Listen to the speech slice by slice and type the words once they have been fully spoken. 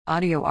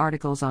Audio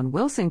articles on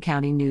Wilson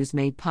County News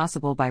made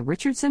possible by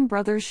Richardson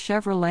Brothers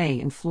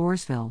Chevrolet in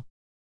Floresville.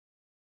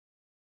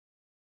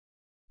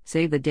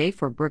 Save the date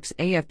for Brooks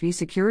AFB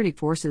Security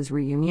Forces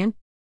reunion.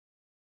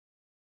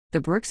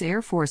 The Brooks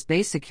Air Force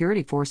Base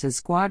Security Forces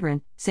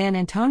Squadron, San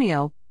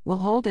Antonio, will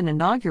hold an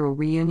inaugural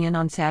reunion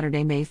on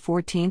Saturday, May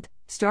 14,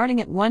 starting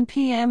at 1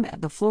 p.m.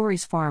 at the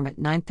Flores Farm at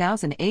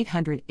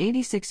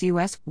 9886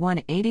 US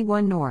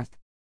 181 North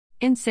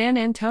in San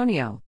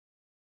Antonio.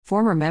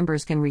 Former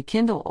members can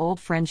rekindle old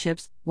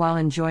friendships while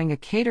enjoying a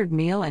catered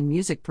meal and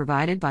music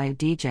provided by a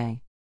DJ.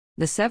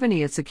 The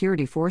 70th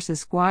Security Forces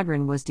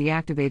Squadron was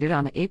deactivated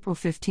on April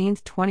 15,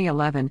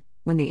 2011,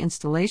 when the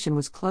installation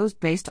was closed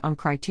based on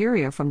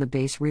criteria from the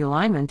Base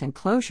Realignment and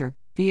Closure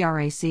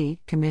 (BRAC)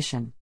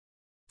 Commission.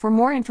 For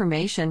more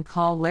information,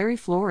 call Larry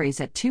Flores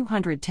at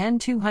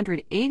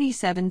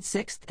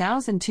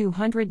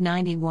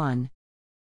 210-287-6291.